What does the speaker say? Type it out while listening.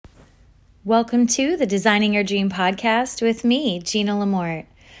Welcome to the Designing Your Dream podcast with me, Gina Lamort.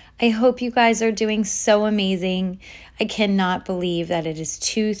 I hope you guys are doing so amazing. I cannot believe that it is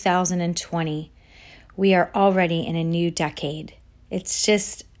 2020. We are already in a new decade. It's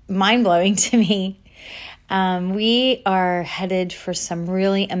just mind-blowing to me. We are headed for some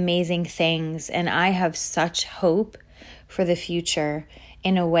really amazing things, and I have such hope for the future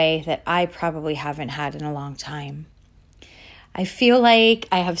in a way that I probably haven't had in a long time. I feel like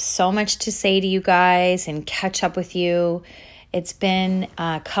I have so much to say to you guys and catch up with you. It's been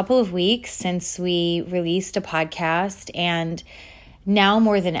a couple of weeks since we released a podcast, and now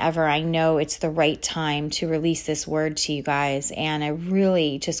more than ever, I know it's the right time to release this word to you guys, and I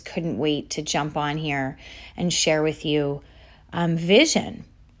really just couldn't wait to jump on here and share with you vision.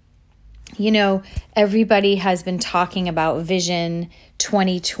 You know, everybody has been talking about Vision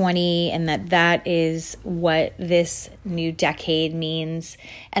 2020 and that is what this new decade means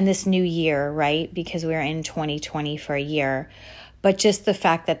and this new year, right? Because we're in 2020 for a year. But just the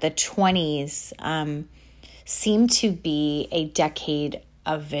fact that the 20s seem to be a decade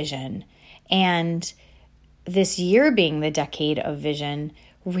of vision. And this year being the decade of vision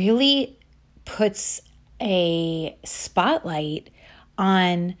really puts a spotlight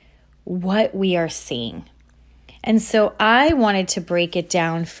on what we are seeing. And so I wanted to break it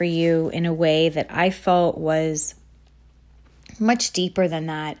down for you in a way that I felt was much deeper than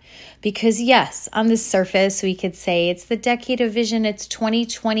that. Because yes, on the surface, we could say it's the decade of vision, it's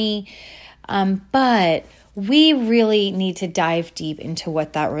 2020, but we really need to dive deep into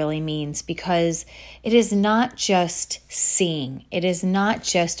what that really means, because it is not just seeing, it is not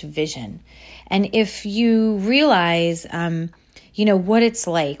just vision. And if you realize, what it's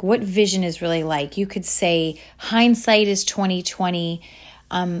like, what vision is really like. You could say hindsight is 2020,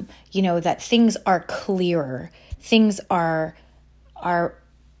 that things are clearer. Things are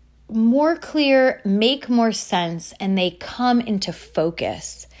more clear, make more sense, and they come into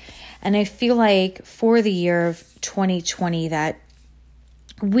focus. And I feel like for the year of 2020 that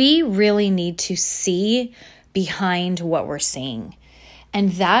we really need to see behind what we're seeing.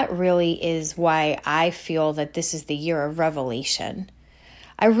 And that really is why I feel that this is the year of revelation.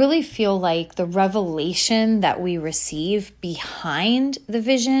 I really feel like the revelation that we receive behind the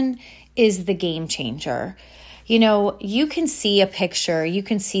vision is the game changer. You know, you can see a picture, you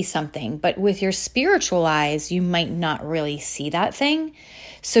can see something, but with your spiritual eyes, you might not really see that thing.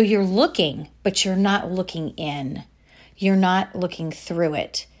 So you're looking, but you're not looking in. You're not looking through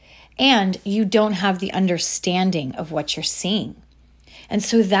it. And you don't have the understanding of what you're seeing. And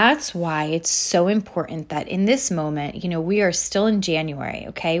so that's why it's so important that in this moment, we are still in January,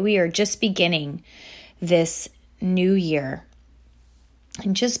 okay? We are just beginning this new year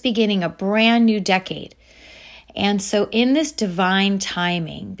and just beginning a brand new decade. And so in this divine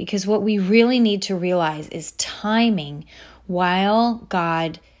timing, because what we really need to realize is timing, while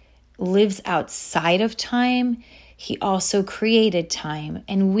God lives outside of time, He also created time,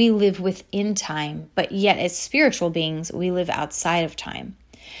 and we live within time, but yet as spiritual beings, we live outside of time.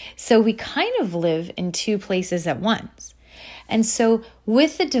 So we kind of live in two places at once. And so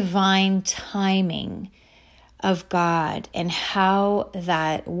with the divine timing of God and how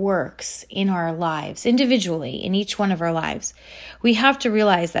that works in our lives, individually, in each one of our lives, we have to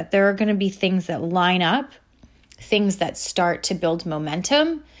realize that there are going to be things that line up, things that start to build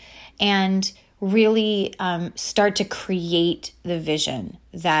momentum, and really start to create the vision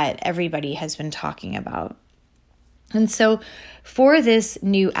that everybody has been talking about. And so for this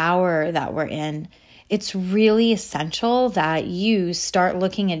new hour that we're in, it's really essential that you start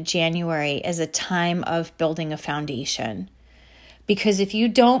looking at January as a time of building a foundation. Because if you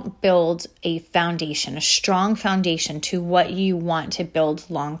don't build a foundation, a strong foundation to what you want to build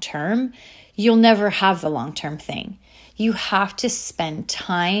long term, you'll never have the long term thing. You have to spend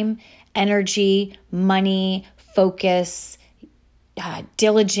time, energy, money, focus,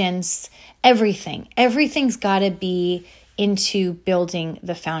 diligence, everything. Everything's got to be into building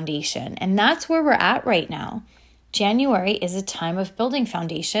the foundation. And that's where we're at right now. January is a time of building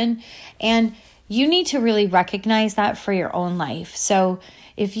foundation, and you need to really recognize that for your own life. So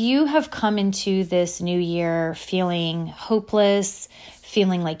if you have come into this new year feeling hopeless,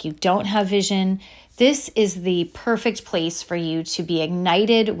 feeling like you don't have vision, this is the perfect place for you to be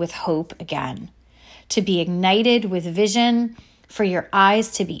ignited with hope again, to be ignited with vision, for your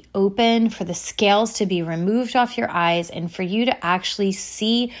eyes to be open, for the scales to be removed off your eyes, and for you to actually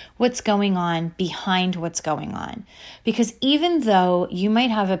see what's going on behind what's going on. Because even though you might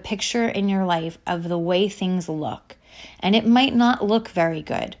have a picture in your life of the way things look, and it might not look very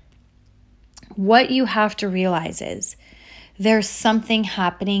good, what you have to realize is there's something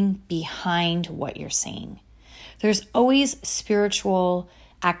happening behind what you're saying. There's always spiritual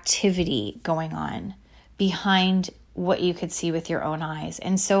activity going on behind what you could see with your own eyes.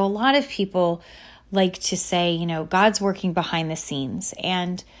 And so a lot of people like to say, God's working behind the scenes.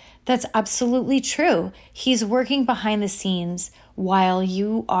 And that's absolutely true. He's working behind the scenes while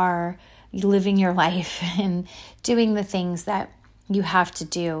you are living your life and doing the things that you have to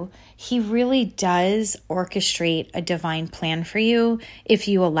do. He really does orchestrate a divine plan for you if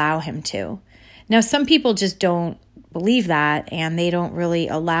you allow him to. Now, some people just don't believe that, and they don't really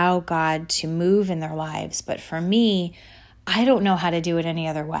allow God to move in their lives. But for me, I don't know how to do it any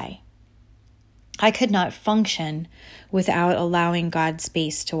other way. I could not function without allowing God's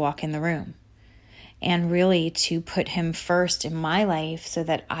space to walk in the room and really to put him first in my life so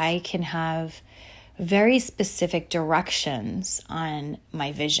that I can have very specific directions on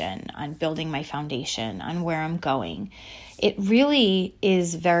my vision, on building my foundation, on where I'm going. It really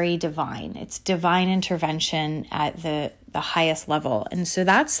is very divine. It's divine intervention at the highest level. And so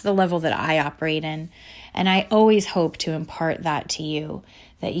that's the level that I operate in. And I always hope to impart that to you,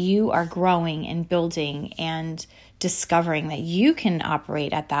 that you are growing and building and discovering that you can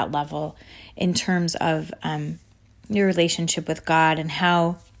operate at that level in terms of your relationship with God and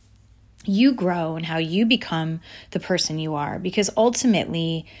how you grow and how you become the person you are. Because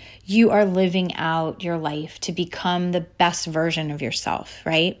ultimately, you are living out your life to become the best version of yourself,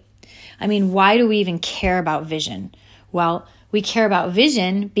 right? I mean, why do we even care about vision? Well, we care about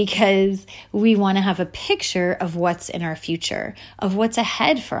vision because we want to have a picture of what's in our future, of what's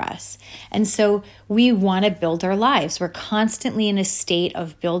ahead for us. And so we want to build our lives. We're constantly in a state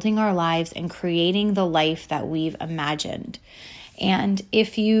of building our lives and creating the life that we've imagined. And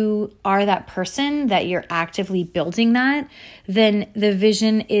if you are that person that you're actively building that, then the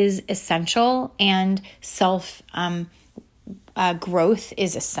vision is essential and growth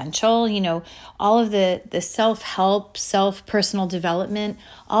is essential. All of the self-help, personal development,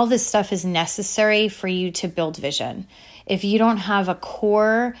 all this stuff is necessary for you to build vision. If you don't have a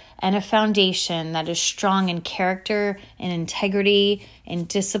core and a foundation that is strong in character and integrity and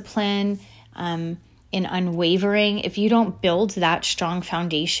discipline, in unwavering, if you don't build that strong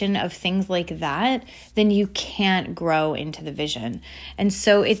foundation of things like that, then you can't grow into the vision. And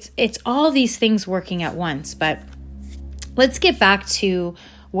so it's all these things working at once. But let's get back to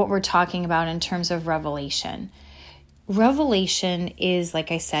what we're talking about in terms of revelation. Revelation is,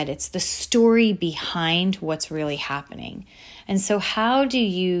 like I said, it's the story behind what's really happening. And so how do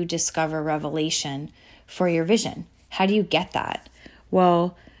you discover revelation for your vision? How do you get that?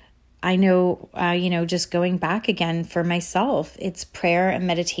 Well, I know, just going back again for myself, it's prayer and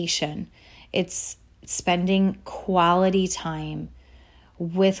meditation. It's spending quality time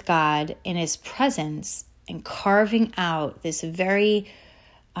with God in his presence and carving out this very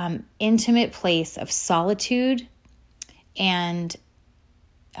intimate place of solitude and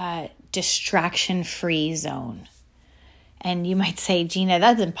distraction-free zone. And you might say, Gina,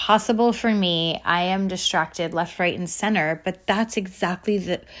 that's impossible for me. I am distracted left, right, and center. But that's exactly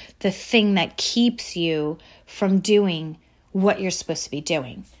the thing that keeps you from doing what you're supposed to be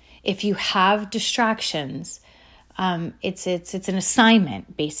doing. If you have distractions, it's an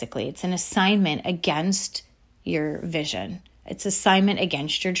assignment, basically. It's an assignment against your vision. It's assignment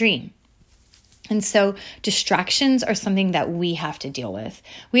against your dream. And so distractions are something that we have to deal with.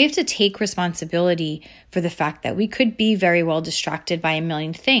 We have to take responsibility for the fact that we could be very well distracted by a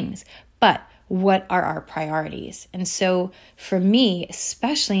million things, but what are our priorities? And so for me,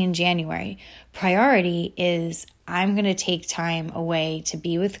 especially in January, priority is I'm going to take time away to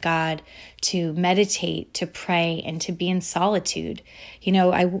be with God, to meditate, to pray, and to be in solitude.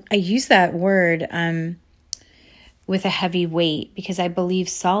 I use that word with a heavy weight because I believe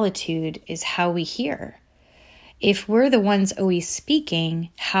solitude is how we hear. If we're the ones always speaking,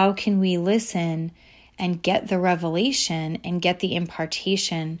 how can we listen and get the revelation and get the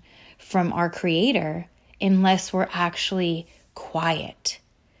impartation from our Creator unless we're actually quiet?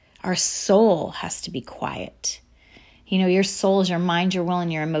 Our soul has to be quiet. Your soul is your mind, your will,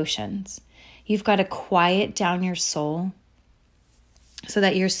 and your emotions. You've got to quiet down your soul so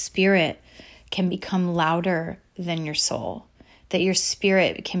that your spirit can become louder than your soul, that your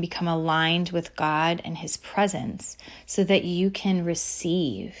spirit can become aligned with God and his presence so that you can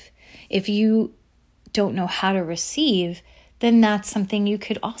receive. If you don't know how to receive, then that's something you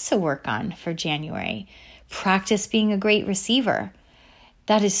could also work on for January. Practice being a great receiver.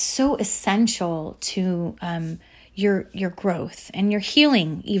 That is so essential to your growth and your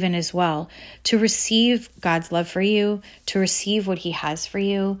healing even as well, to receive God's love for you, to receive what he has for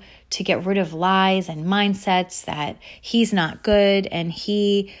you, to get rid of lies and mindsets that he's not good and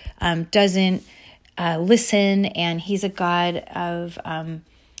he doesn't listen, and he's a God of,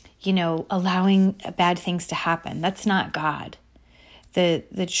 allowing bad things to happen. That's not God.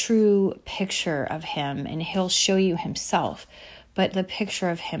 The true picture of him, and he'll show you himself, but the picture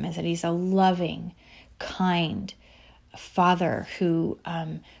of him is that he's a loving, kind Father who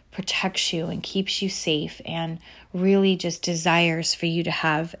protects you and keeps you safe and really just desires for you to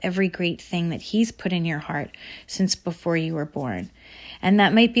have every great thing that he's put in your heart since before you were born. And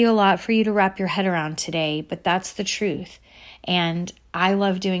that might be a lot for you to wrap your head around today, but that's the truth. And I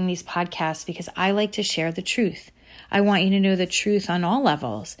love doing these podcasts because I like to share the truth. I want you to know the truth on all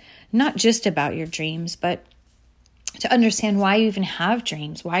levels, not just about your dreams, but to understand why you even have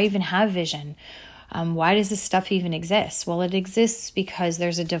dreams, why you even have vision. Why does this stuff even exist? Well, it exists because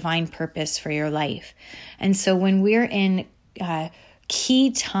there's a divine purpose for your life. And so when we're in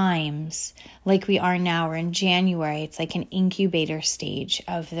key times like we are now, or in January, it's like an incubator stage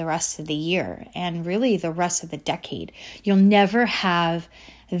of the rest of the year and really the rest of the decade. You'll never have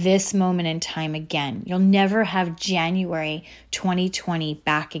this moment in time again. You'll never have January 2020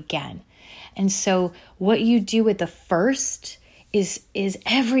 back again. And so what you do with the first is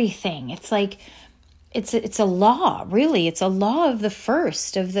everything. It's like, it's a law, really. It's a law of the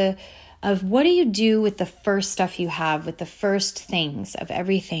first, of what do you do with the first stuff you have, with the first things of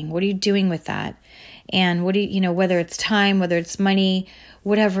everything? What are you doing with that? And what do you, whether it's time, whether it's money,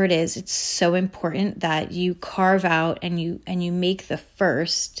 whatever it is, it's so important that you carve out and you make the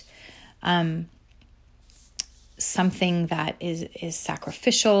first something that is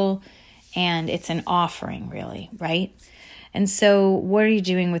sacrificial, and it's an offering, really, right? And so what are you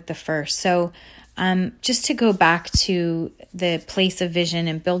doing with the first? So just to go back to the place of vision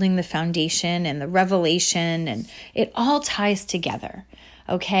and building the foundation and the revelation, and it all ties together,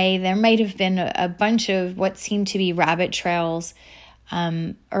 okay? There might have been a bunch of what seemed to be rabbit trails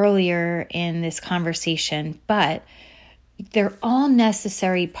earlier in this conversation, but they're all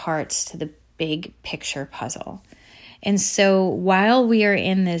necessary parts to the big picture puzzle. And so while we are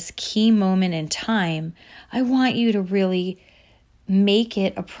in this key moment in time, I want you to really make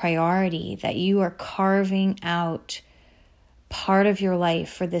it a priority that you are carving out part of your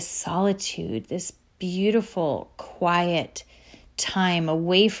life for this solitude, this beautiful, quiet time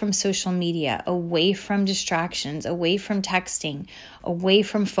away from social media, away from distractions, away from texting, away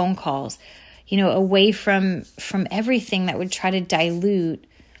from phone calls, away from everything that would try to dilute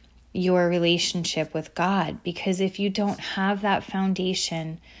your relationship with God. Because if you don't have that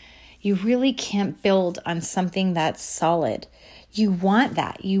foundation, you really can't build on something that's solid. You want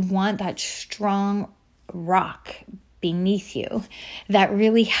that. You want that strong rock beneath you that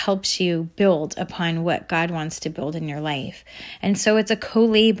really helps you build upon what God wants to build in your life. And so it's a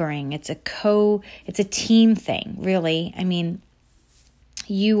co-laboring, it's a team thing, really. I mean,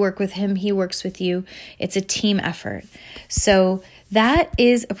 you work with him, he works with you. It's a team effort. So that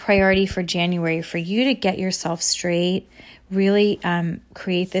is a priority for January, for you to get yourself straight, really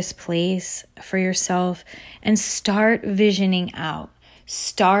create this place for yourself and start visioning out,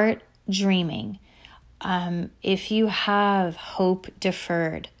 start dreaming. If you have hope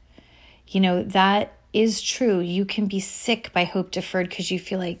deferred, that is true. You can be sick by hope deferred because you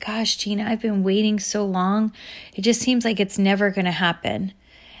feel like, gosh, Gina, I've been waiting so long. It just seems like it's never going to happen.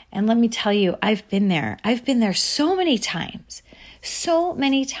 And let me tell you, I've been there. I've been there so many times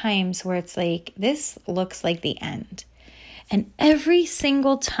where it's like, this looks like the end. And every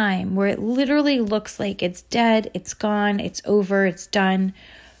single time where it literally looks like it's dead, it's gone, it's over, it's done.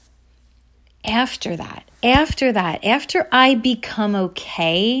 After I become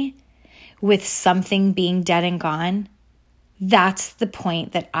okay with something being dead and gone, that's the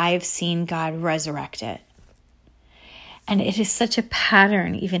point that I've seen God resurrect it. And it is such a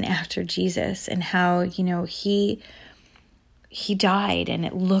pattern even after Jesus, and how, he died and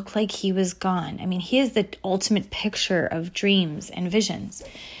it looked like he was gone. I mean, he is the ultimate picture of dreams and visions.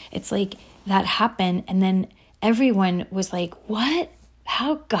 It's like that happened, and then everyone was like, what?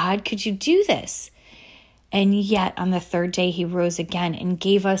 How, God, could you do this? And yet on the third day, he rose again and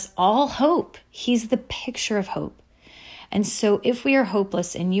gave us all hope. He's the picture of hope. And so if we are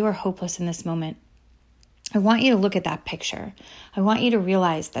hopeless and you are hopeless in this moment, I want you to look at that picture. I want you to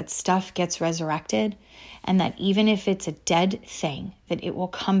realize that stuff gets resurrected, and that even if it's a dead thing, that it will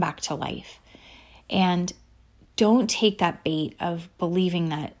come back to life. And don't take that bait of believing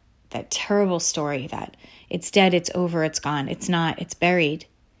that terrible story that it's dead, it's over, it's gone. It's not. It's buried.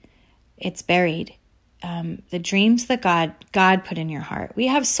 It's buried. The dreams that God put in your heart. We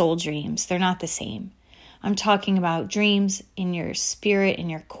have soul dreams. They're not the same. I'm talking about dreams in your spirit, in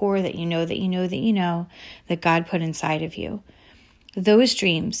your core that you know that God put inside of you. Those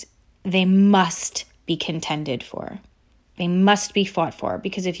dreams, they must be contended for. They must be fought for,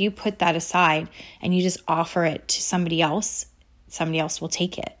 because if you put that aside and you just offer it to somebody else will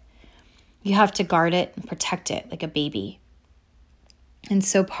take it. You have to guard it and protect it like a baby. And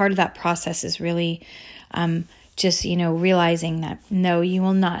so part of that process is really just, realizing that no, you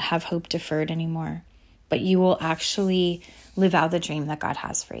will not have hope deferred anymore, but you will actually live out the dream that God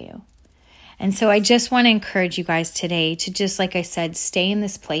has for you. And so I just want to encourage you guys today to just, like I said, stay in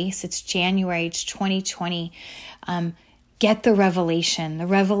this place. It's January, it's 2020. Get the revelation. The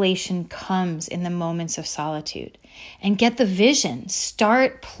revelation comes in the moments of solitude. And get the vision.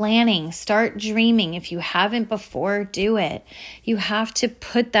 Start planning. Start dreaming. If you haven't before, do it. You have to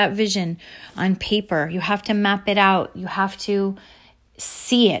put that vision on paper. You have to map it out. You have to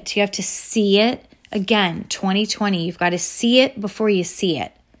see it. You have to see it. Again, 2020, you've got to see it before you see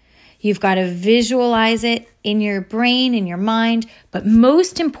it. You've got to visualize it in your brain, in your mind, but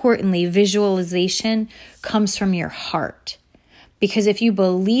most importantly, visualization comes from your heart. Because if you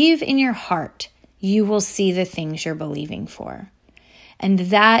believe in your heart, you will see the things you're believing for. And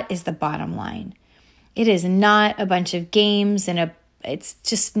that is the bottom line. It is not a bunch of games it's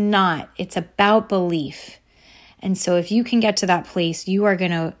just not. It's about belief. And so if you can get to that place, you are going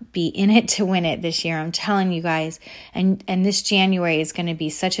to be in it to win it this year. I'm telling you guys. And this January is going to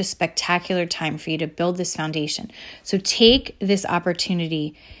be such a spectacular time for you to build this foundation. So take this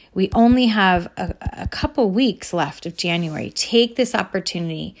opportunity. We only have a couple weeks left of January. Take this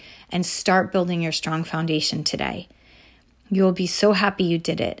opportunity and start building your strong foundation today. You will be so happy you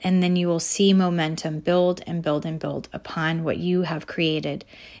did it. And then you will see momentum build and build and build upon what you have created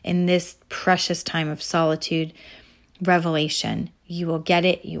in this precious time of solitude, revelation. You will get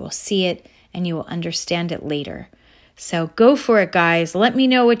it, you will see it, and you will understand it later. So go for it, guys. Let me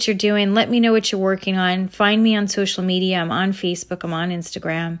know what you're doing. Let me know what you're working on. Find me on social media. I'm on Facebook. I'm on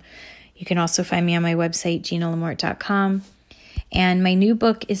Instagram. You can also find me on my website, GinaLamorte.com. And my new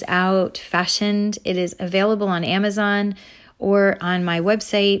book is out, Fashioned. It is available on Amazon or on my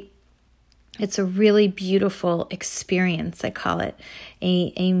website. It's a really beautiful experience, I call it,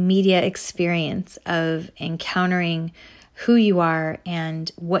 a media experience of encountering who you are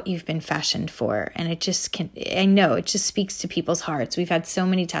and what you've been fashioned for. And it just speaks to people's hearts. We've had so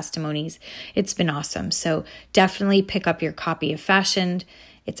many testimonies. It's been awesome. So definitely pick up your copy of Fashioned.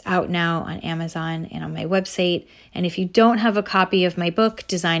 It's out now on Amazon and on my website. And if you don't have a copy of my book,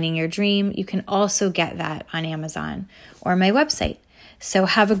 Designing Your Dream, you can also get that on Amazon or my website. So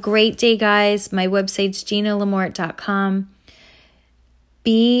have a great day, guys. My website's GinaLamorte.com.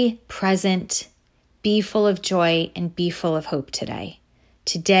 Be present, be full of joy, and be full of hope today.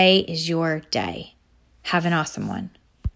 Today is your day. Have an awesome one.